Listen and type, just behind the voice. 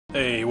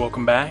Hey,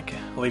 welcome back,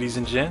 ladies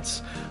and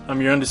gents. I'm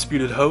your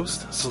undisputed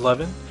host,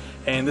 Slevin,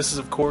 and this is,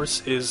 of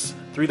course, is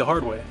 3 the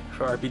Hard Way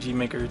for RPG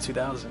Maker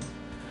 2000.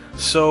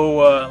 So,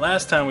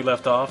 last time we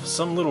left off,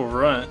 some little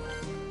runt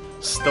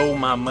stole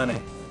my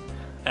money,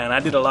 and I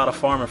did a lot of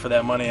farming for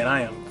that money, and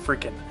I am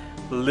freaking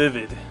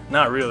livid.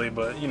 Not really,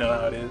 but you know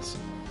how it is.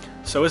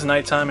 So it's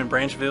nighttime in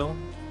Branchville,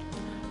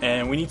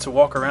 and we need to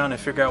walk around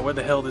and figure out where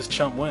the hell this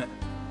chump went.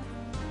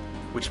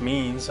 Which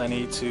means I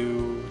need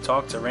to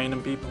talk to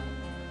random people.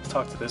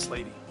 Talk to this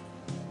lady.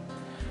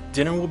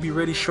 Dinner will be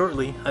ready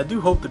shortly. I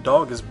do hope the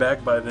dog is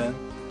back by then.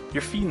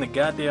 You're feeding the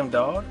goddamn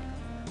dog?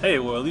 Hey,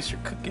 well, at least you're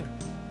cooking.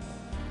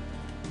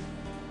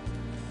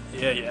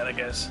 Yeah, I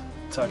guess.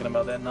 Talking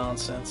about that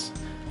nonsense.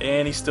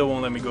 And he still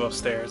won't let me go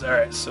upstairs.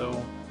 Alright,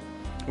 so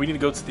we need to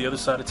go to the other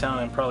side of town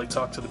and probably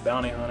talk to the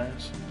bounty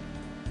hunters.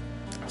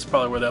 That's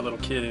probably where that little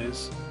kid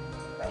is.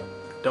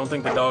 Don't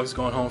think the dog's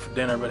going home for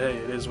dinner, but hey,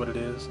 it is what it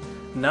is.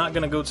 Not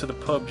gonna go to the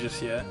pub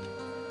just yet.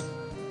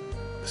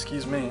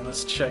 Excuse me,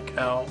 let's check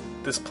out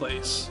this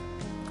place.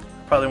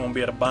 Probably won't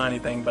be able to buy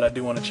anything, but I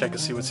do want to check and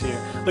see what's here.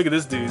 Look at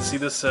this dude. See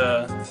this,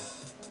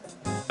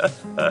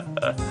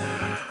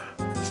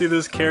 see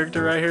this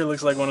character right here?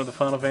 Looks like one of the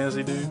Final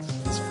Fantasy dudes.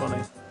 It's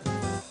funny.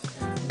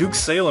 Duke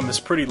Salem is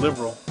pretty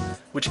liberal,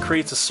 which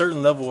creates a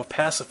certain level of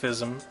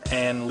pacifism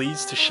and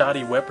leads to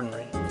shoddy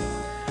weaponry.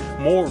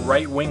 More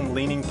right-wing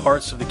leaning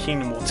parts of the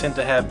kingdom will tend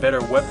to have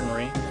better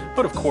weaponry,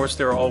 but of course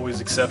there are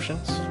always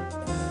exceptions.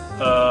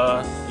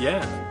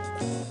 Yeah.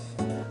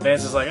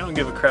 Vance is like, I don't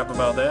give a crap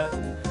about that.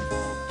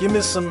 Give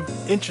me some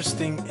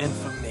interesting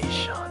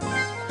information.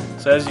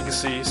 So as you can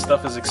see,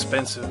 stuff is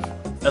expensive.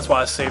 That's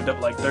why I saved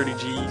up like 30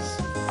 G's.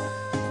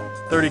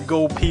 30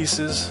 gold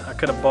pieces. I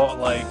could have bought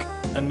like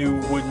a new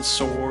wooden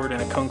sword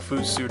and a kung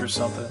fu suit or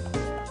something.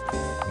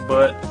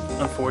 But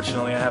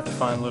unfortunately I have to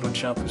find a little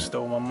chump who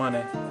stole my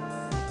money.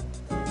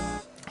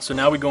 So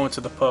now we go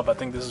into the pub. I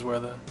think this is where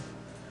the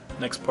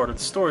next part of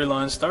the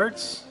storyline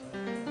starts.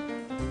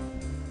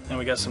 And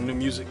we got some new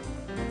music.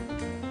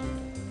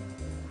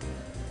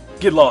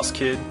 Get lost,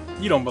 kid.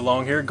 You don't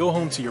belong here. Go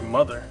home to your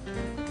mother.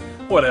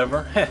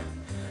 Whatever. Heh.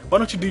 Why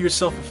don't you do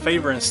yourself a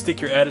favor and stick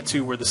your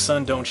attitude where the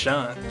sun don't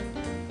shine?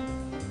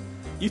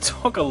 You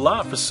talk a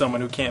lot for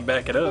someone who can't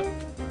back it up.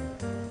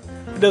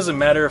 It doesn't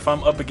matter if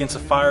I'm up against a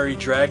fiery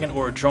dragon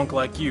or a drunk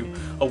like you.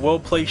 A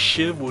well-placed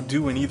shiv will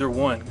do in either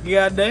one.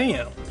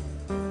 Goddamn.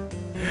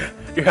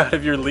 You're out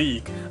of your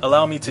league.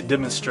 Allow me to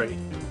demonstrate.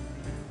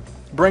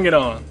 Bring it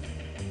on.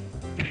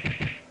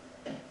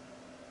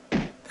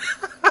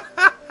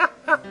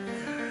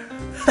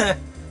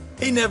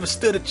 He never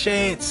stood a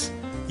chance.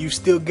 You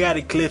still got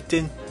it,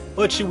 Clifton.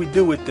 What should we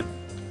do with him?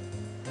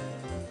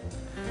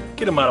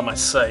 Get him out of my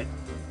sight.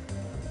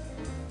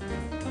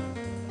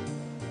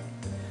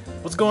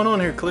 What's going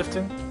on here,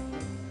 Clifton?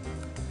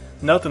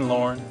 Nothing,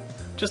 Lauren.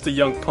 Just a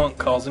young punk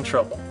causing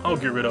trouble. I'll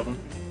get rid of him.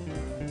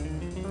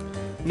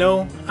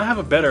 No, I have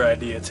a better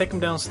idea. Take him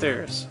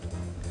downstairs.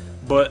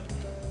 But,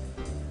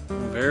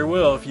 very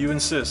well if you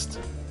insist.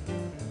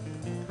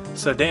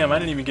 So damn, I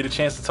didn't even get a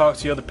chance to talk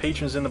to the other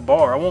patrons in the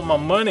bar. I want my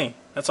money.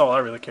 That's all I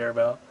really care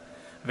about.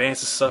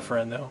 Vance is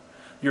suffering though.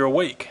 You're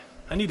awake.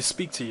 I need to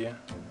speak to you.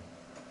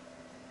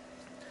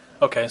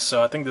 Okay,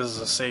 so I think this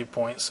is a save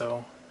point,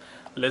 so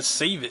let's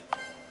save it.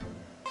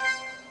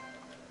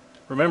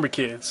 Remember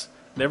kids,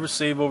 never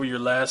save over your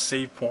last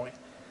save point.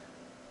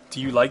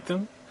 Do you like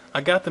them?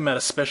 I got them at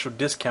a special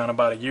discount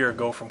about a year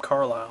ago from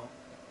Carlisle.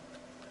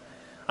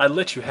 I'd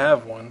let you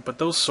have one, but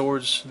those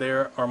swords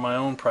there are my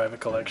own private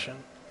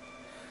collection.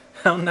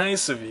 How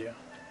nice of you.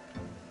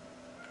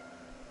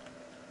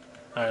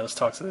 Alright, let's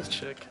talk to this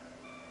chick.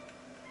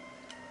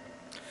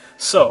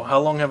 So, how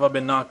long have I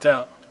been knocked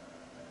out?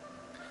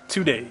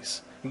 2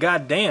 days.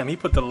 God damn, he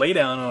put the lay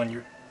down on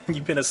you.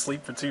 You've been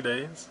asleep for 2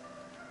 days?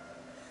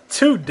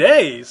 2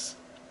 days?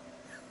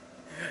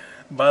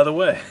 By the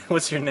way,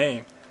 what's your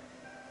name?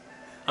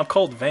 I'm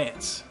called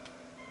Vance.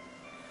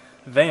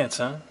 Vance,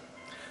 huh?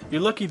 You're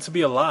lucky to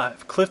be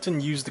alive.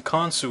 Clifton used the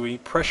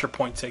Konsui pressure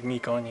point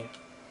technique on you.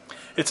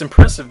 It's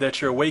impressive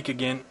that you're awake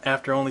again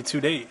after only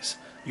 2 days.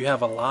 You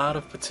have a lot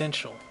of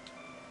potential.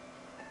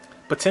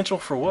 Potential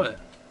for what?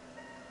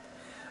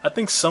 I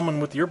think someone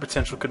with your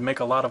potential could make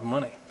a lot of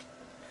money.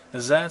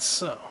 Is that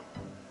so?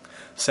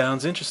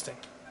 Sounds interesting.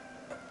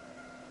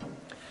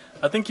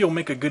 I think you'll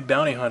make a good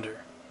bounty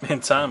hunter.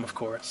 In time, of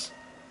course.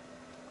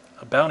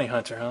 A bounty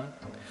hunter, huh?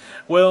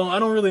 Well, I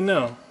don't really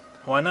know.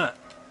 Why not?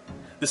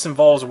 This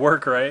involves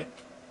work, right?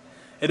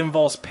 It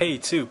involves pay,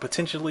 too.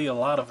 Potentially a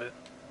lot of it.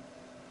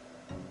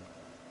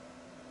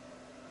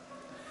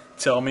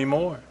 Tell me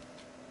more.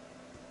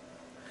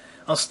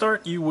 I'll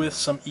start you with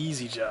some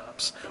easy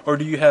jobs. Or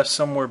do you have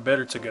somewhere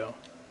better to go?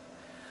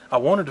 I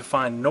wanted to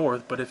find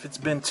North, but if it's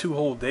been 2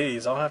 whole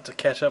days, I'll have to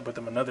catch up with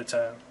them another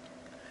time.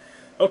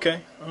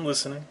 Okay, I'm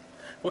listening.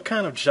 What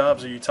kind of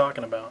jobs are you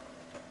talking about?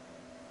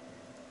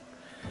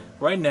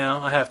 Right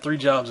now, I have 3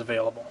 jobs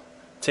available.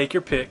 Take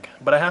your pick,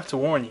 but I have to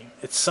warn you,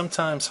 it's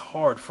sometimes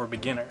hard for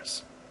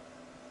beginners.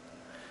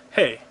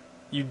 Hey,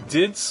 you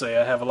did say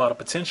I have a lot of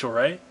potential,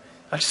 right?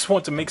 I just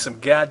want to make some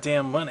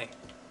goddamn money.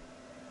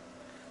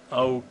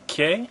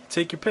 Okay,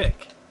 take your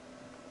pick.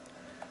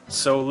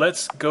 So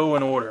let's go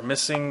in order.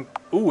 Missing...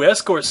 Ooh,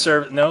 escort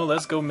service. No,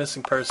 let's go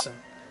missing person.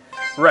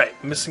 Right,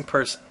 missing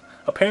person.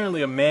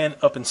 Apparently a man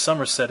up in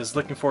Somerset is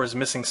looking for his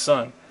missing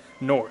son,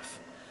 North.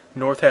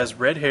 North has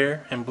red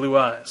hair and blue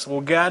eyes.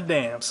 Well,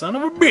 goddamn, son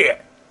of a bitch!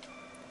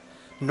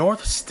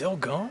 North still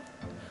gone?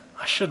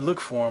 I should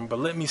look for him, but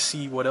let me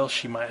see what else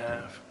she might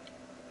have.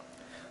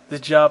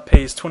 This job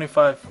pays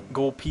 25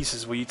 gold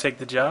pieces. Will you take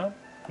the job?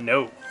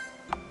 No.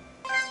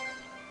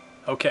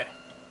 Okay.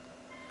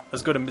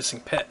 Let's go to missing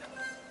pet.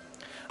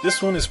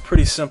 This one is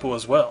pretty simple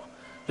as well.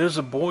 There's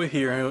a boy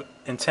here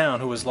in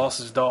town who has lost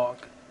his dog.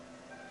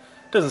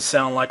 Doesn't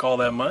sound like all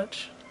that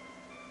much.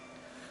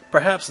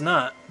 Perhaps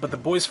not, but the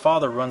boy's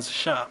father runs a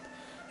shop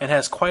and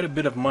has quite a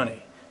bit of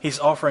money. He's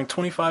offering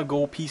 25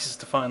 gold pieces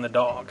to find the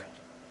dog.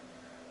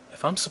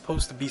 If I'm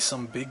supposed to be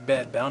some big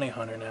bad bounty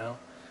hunter now,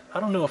 I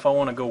don't know if I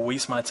want to go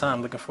waste my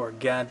time looking for a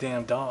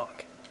goddamn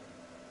dog.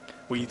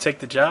 Will you take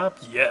the job?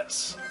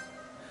 Yes.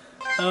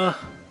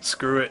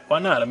 Screw it. Why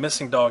not? A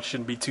missing dog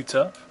shouldn't be too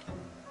tough.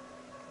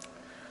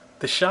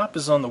 The shop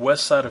is on the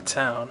west side of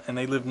town and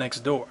they live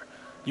next door.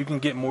 You can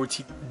get more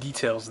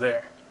details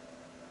there.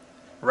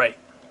 Right.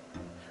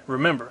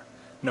 Remember,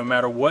 no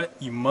matter what,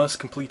 you must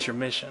complete your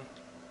mission.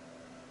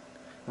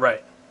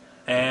 Right.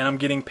 And I'm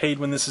getting paid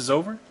when this is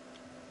over?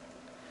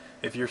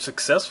 If you're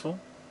successful.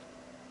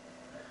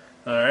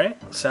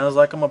 Alright, sounds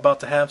like I'm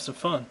about to have some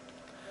fun.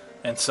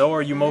 And so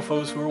are you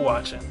mofos who are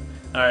watching.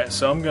 Alright,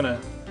 so I'm gonna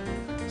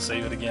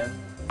save it again.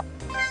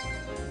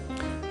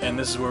 And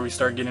this is where we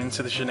start getting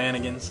into the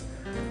shenanigans.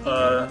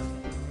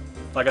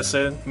 Like I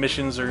said,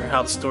 missions are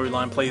how the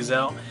storyline plays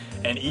out.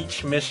 And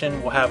each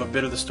mission will have a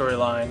bit of the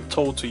storyline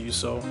told to you.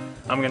 So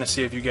I'm gonna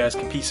see if you guys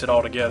can piece it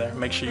all together.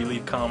 Make sure you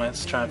leave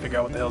comments, try and figure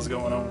out what the hell's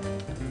going on.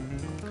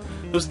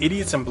 Those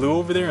idiots in blue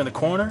over there in the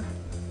corner,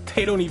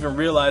 they don't even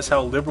realize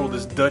how liberal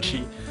this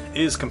duchy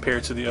is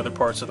compared to the other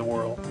parts of the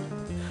world.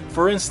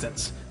 For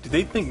instance, do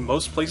they think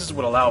most places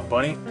would allow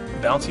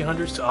bounty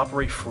hunters to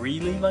operate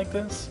freely like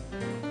this?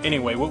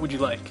 Anyway, what would you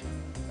like?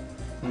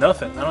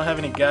 Nothing. I don't have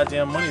any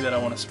goddamn money that I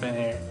want to spend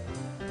here.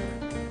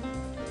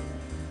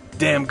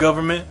 Damn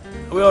government.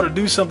 We ought to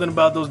do something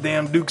about those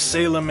damn Duke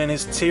Salem and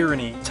his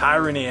tyranny,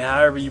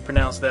 however you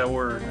pronounce that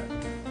word.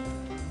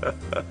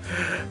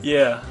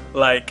 Yeah,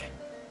 like,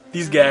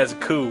 these guys are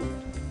cool.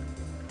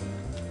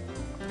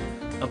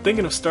 I'm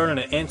thinking of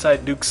starting an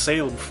anti-Duke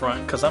Salem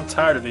front, because I'm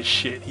tired of this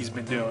shit he's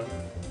been doing.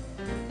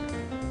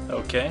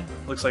 Okay,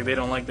 looks like they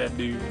don't like that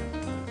dude.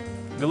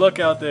 Good luck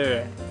out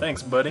there.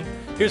 Thanks, buddy.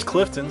 Here's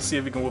Clifton, see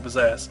if he can whoop his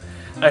ass.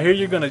 I hear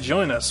you're gonna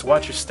join us,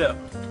 watch your step.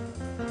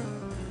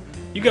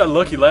 You got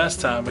lucky last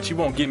time, but you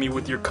won't get me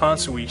with your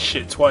consui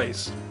shit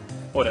twice.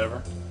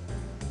 Whatever.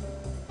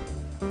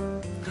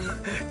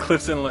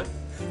 Clifton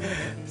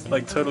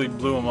like totally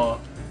blew him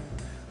off.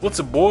 What's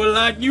a boy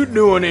like you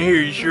doing in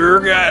here? You sure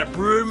got a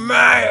pretty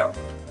mouth.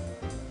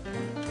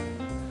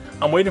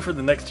 I'm waiting for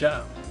the next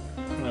job.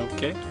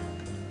 Okay.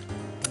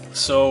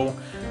 So,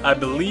 I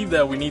believe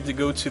that we need to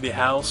go to the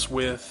house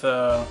with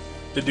the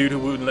dude who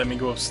wouldn't let me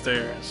go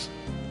upstairs.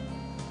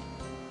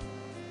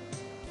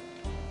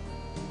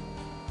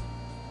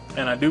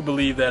 And I do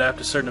believe that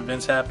after certain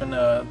events happen,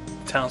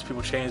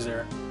 townspeople change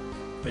their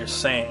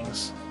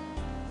sayings.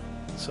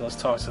 So let's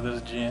talk to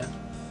this Jen.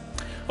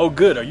 Oh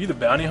good, are you the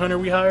bounty hunter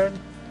we hired?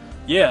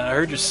 Yeah, I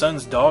heard your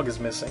son's dog is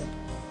missing.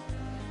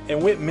 It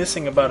went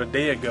missing about a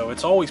day ago.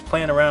 It's always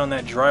playing around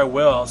that dry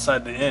well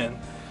outside the inn.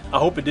 I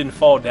hope it didn't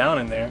fall down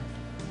in there.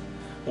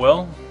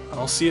 Well,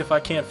 I'll see if I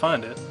can't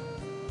find it.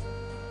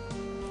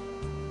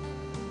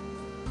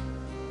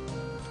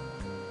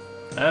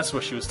 That's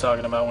what she was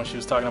talking about when she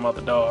was talking about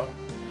the dog.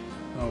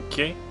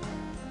 Okay.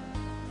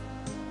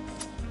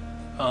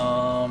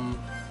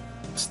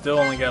 Still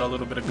only got a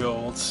little bit of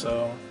gold,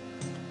 so...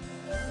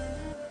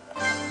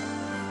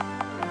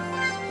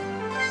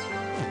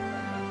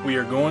 We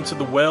are going to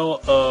the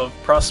Well of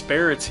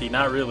Prosperity.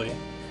 Not really.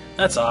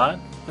 That's odd.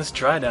 It's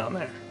dry down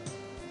there.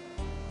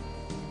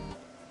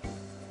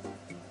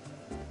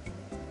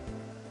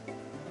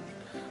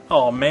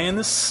 Oh man,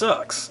 this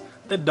sucks.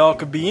 That dog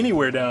could be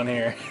anywhere down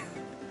here.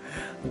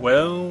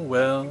 Well,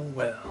 well,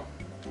 well.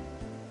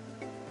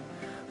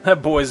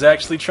 That boy's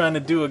actually trying to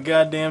do a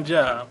goddamn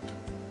job.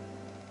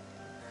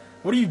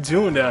 What are you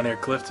doing down here,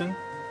 Clifton?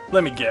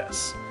 Let me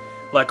guess.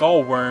 Like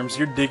all worms,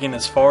 you're digging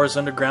as far as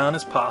underground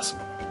as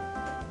possible.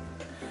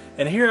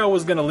 And here I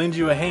was gonna lend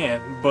you a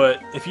hand,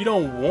 but if you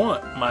don't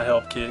want my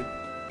help, kid...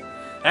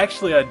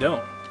 Actually, I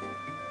don't.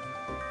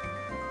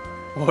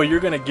 Well, you're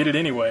gonna get it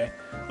anyway.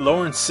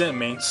 Lauren sent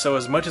me, so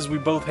as much as we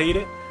both hate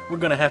it, we're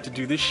gonna have to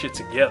do this shit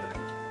together.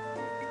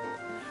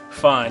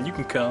 Fine, you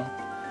can come.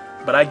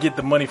 But I get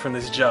the money from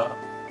this job.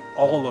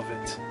 All of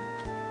it.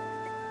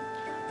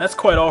 That's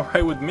quite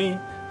alright with me.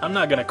 I'm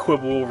not gonna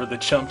quibble over the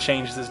chump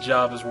change this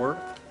job is worth.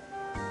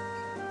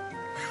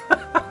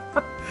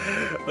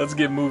 Let's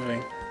get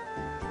moving.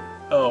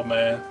 Oh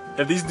man,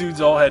 if these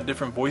dudes all had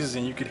different voices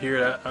and you could hear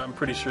it, I'm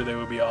pretty sure they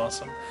would be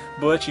awesome.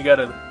 But you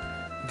gotta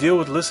deal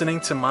with listening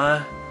to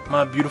my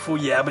beautiful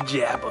Yabber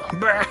Jabber.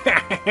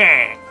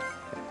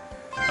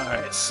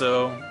 Alright,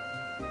 so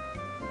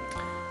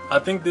I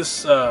think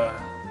this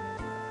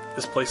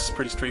place is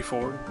pretty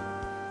straightforward.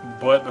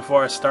 But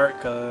before I start,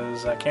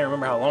 because I can't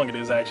remember how long it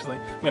is actually,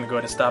 I'm going to go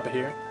ahead and stop it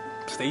here.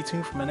 Stay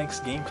tuned for my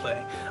next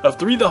gameplay of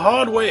 3 the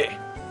Hard Way.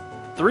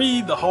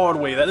 3 the Hard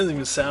Way. That doesn't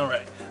even sound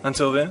right.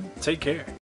 Until then, take care.